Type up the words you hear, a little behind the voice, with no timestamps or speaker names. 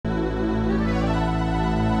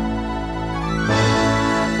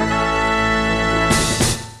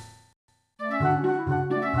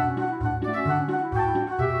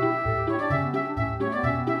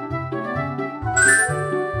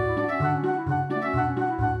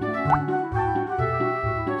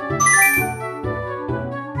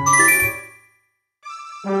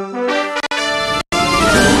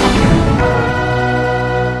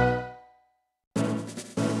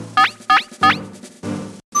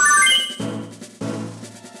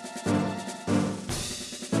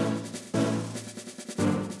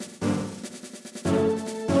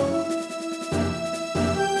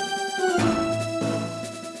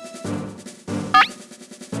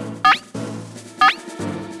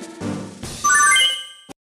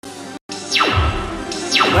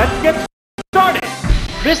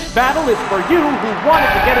battle is for you who wanted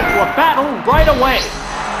to get into a battle right away.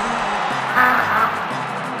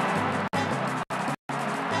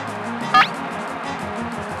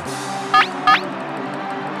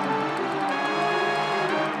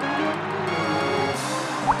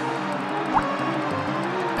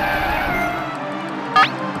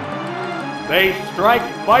 They strike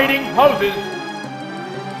fighting poses.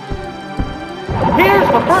 Here's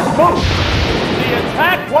the first move. The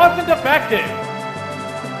attack wasn't effective.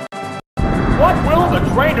 What will the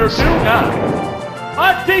trainer do now?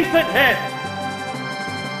 A decent hit.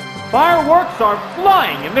 Fireworks are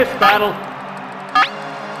flying in this battle.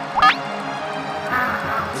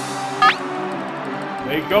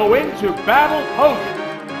 They go into battle poses.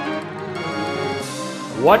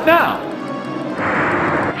 What now?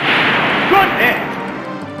 Good hit!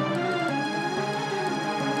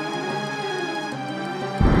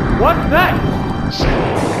 What's next?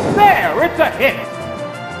 There, it's a hit!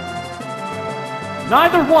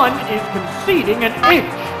 Neither one is conceding an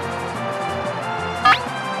inch.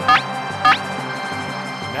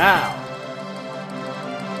 Now.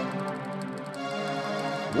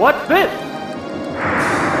 What's this?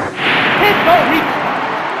 Hit the weak spot!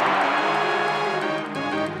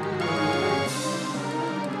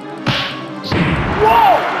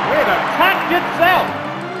 Whoa! It attacked itself!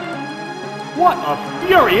 What a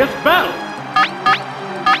furious battle!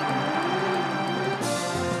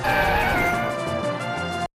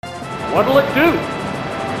 What'll it do?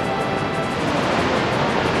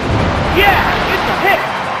 Yeah! It's a hit!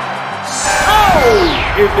 Oh!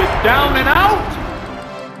 Is it down and out?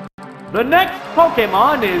 The next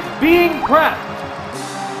Pokémon is being cracked.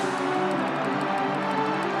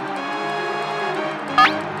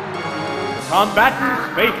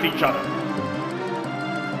 Combatants face each other.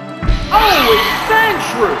 Oh, it's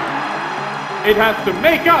Sandshrew! It has to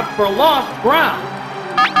make up for lost ground.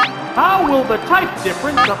 How will the type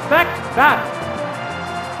difference affect battle?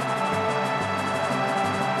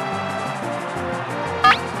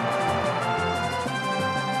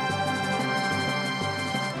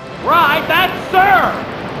 Right, that's Sir!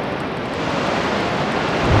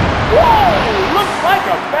 Whoa! Looks like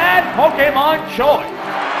a bad Pokémon choice.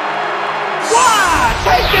 Wow!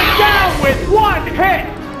 Take it down with one hit!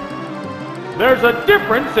 There's a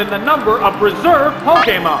difference in the number of reserve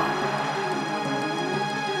Pokémon.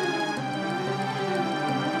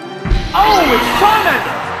 Oh, it's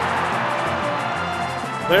Charmander!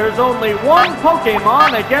 There's only one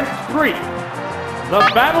Pokémon against 3. The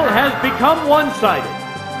battle has become one-sided.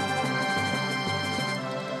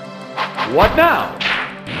 What now?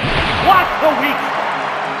 What's the weak spot?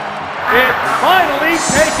 It's finally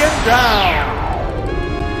taken down!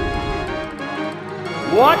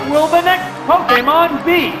 What will the next Pokémon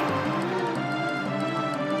be?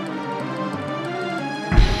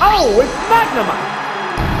 Oh, it's Magnemite!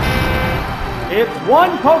 It's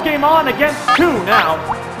one Pokémon against 2 now.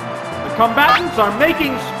 The combatants are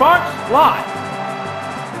making sparks fly.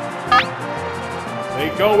 They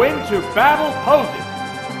go into battle poses.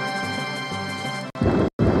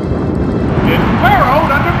 It's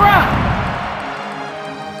burrowed underground.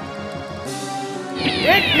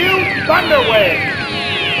 It used Thunder Wave.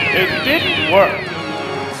 It didn't work.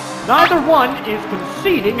 Neither one is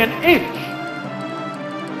conceding an inch.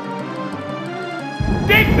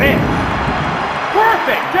 Dig this!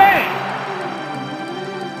 Perfect aim!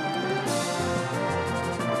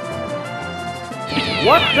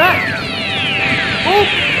 What's next?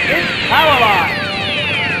 Oops! It's paralyzed!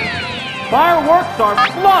 Fireworks are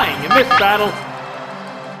flying in this battle.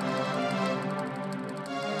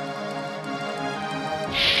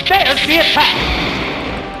 There's the attack!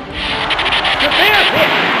 Severe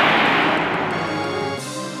hit!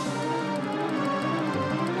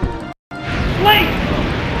 Flame!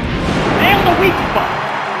 Nail the weak spot!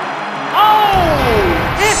 Oh!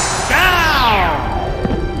 It's down!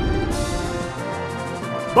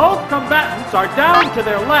 Both combatants are down to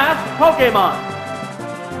their last Pokémon.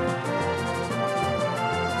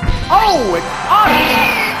 Oh, it's Odyssey!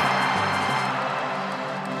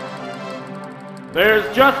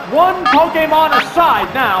 There's just one Pokémon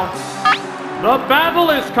aside now. The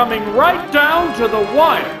battle is coming right down to the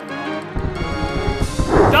wire.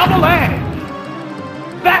 Double edge!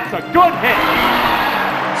 That's a good hit!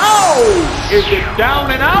 Oh! Is it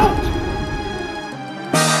down and out?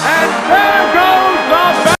 And there goes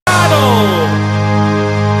the battle!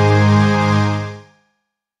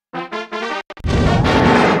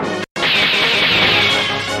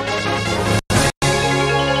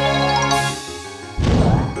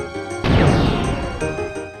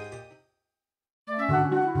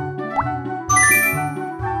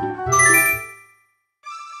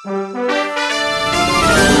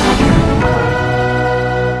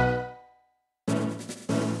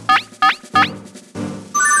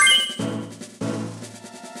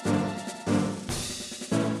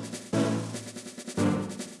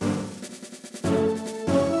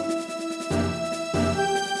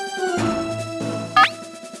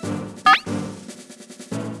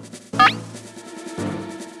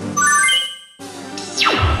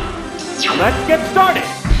 Let's get started.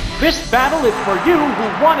 This battle is for you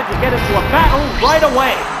who wanted to get into a battle right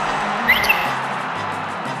away.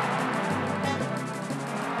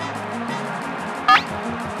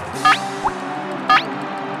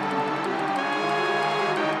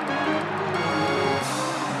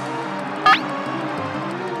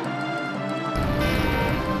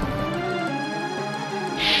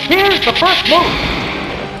 Here's the first move.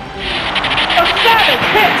 A savage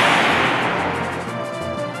hit!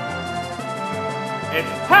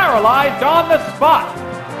 It's paralyzed on the spot.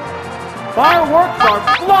 Fireworks are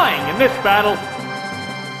flying in this battle.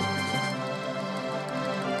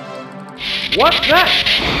 What's next?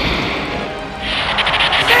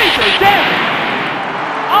 Major damage!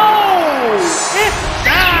 Oh! It's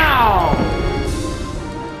down!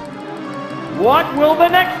 What will the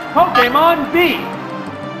next Pokémon be?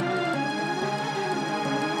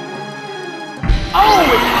 Oh,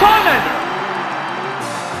 it's Charmander!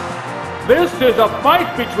 This is a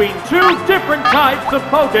fight between two different types of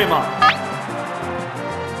Pokémon.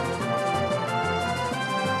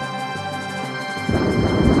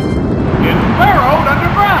 It's burrowed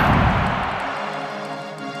underground.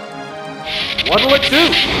 What'll it do?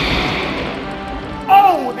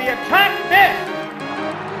 Oh, the attack missed!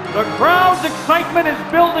 The crowd's excitement is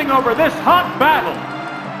building over this hot battle.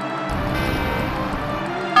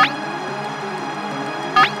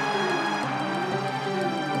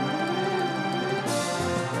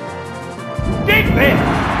 Dig this!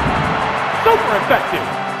 Super effective!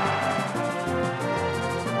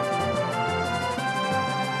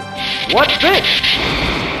 What's this?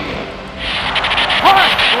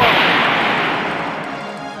 Hard throw!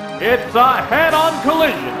 It's a head-on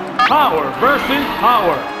collision. Power versus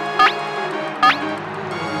power.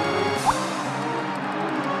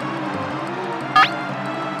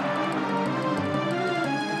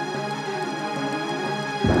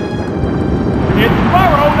 It's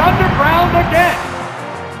burrowed underground again.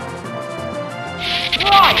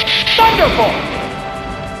 Flying Thunderbolt!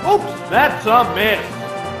 Oops, that's a miss.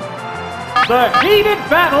 The heated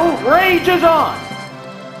battle rages on.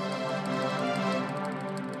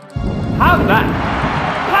 How's that?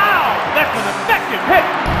 Pow! That's an effective hit.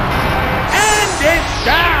 And it's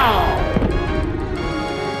down.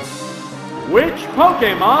 Which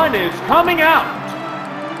Pokémon is coming out?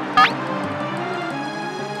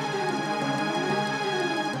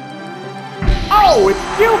 Oh, it's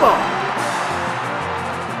Cubone!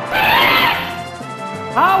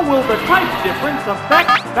 How will the type difference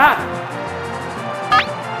affect battle?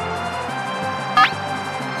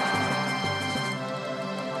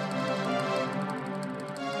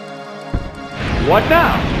 What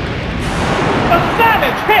now? A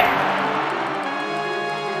savage hit!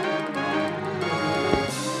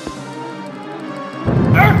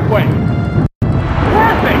 Earthquake!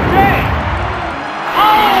 Perfect game!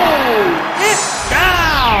 Oh! It's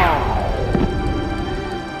down!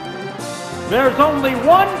 There's only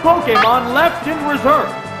one Pokémon left in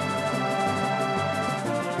reserve.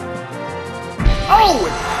 Oh,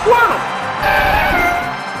 it's Squirtle!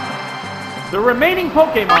 The remaining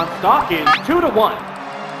Pokémon stock is 2-1.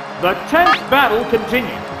 The tense battle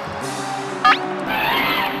continues.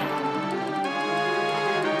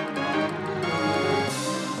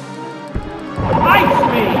 Ice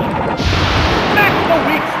Beam! That's the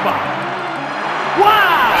weak spot!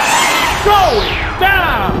 Wow! Going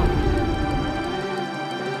down!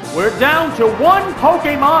 We're down to one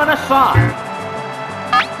Pokémon aside.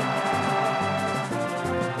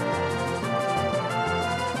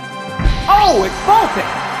 Oh, it's Vulpix!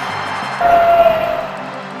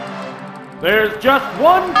 There's just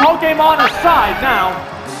one Pokémon aside now.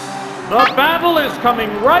 The battle is coming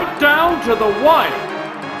right down to the wire.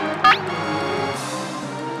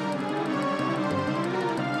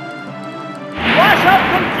 Flash up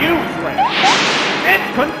Confuse Ray! It's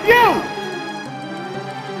confused!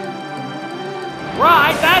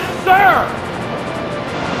 Right, that serve!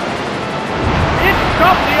 It's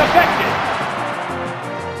doubly effective!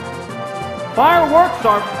 Fireworks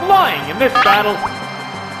are flying in this battle.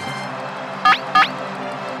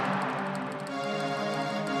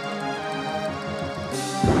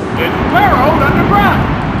 It's burrowed underground.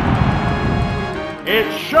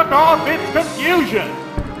 It shook off its confusion.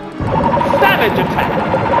 Savage attack.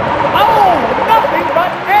 Oh, nothing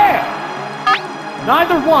but air.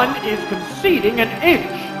 Neither one is conceding an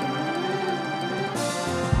inch.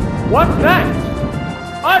 What's next?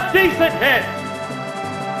 A decent hit.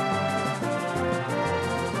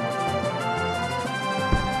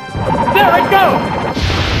 There it goes!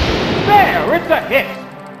 There, it's a hit!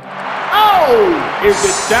 Oh! Is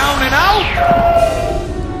it down and out?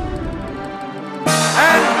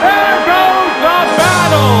 And there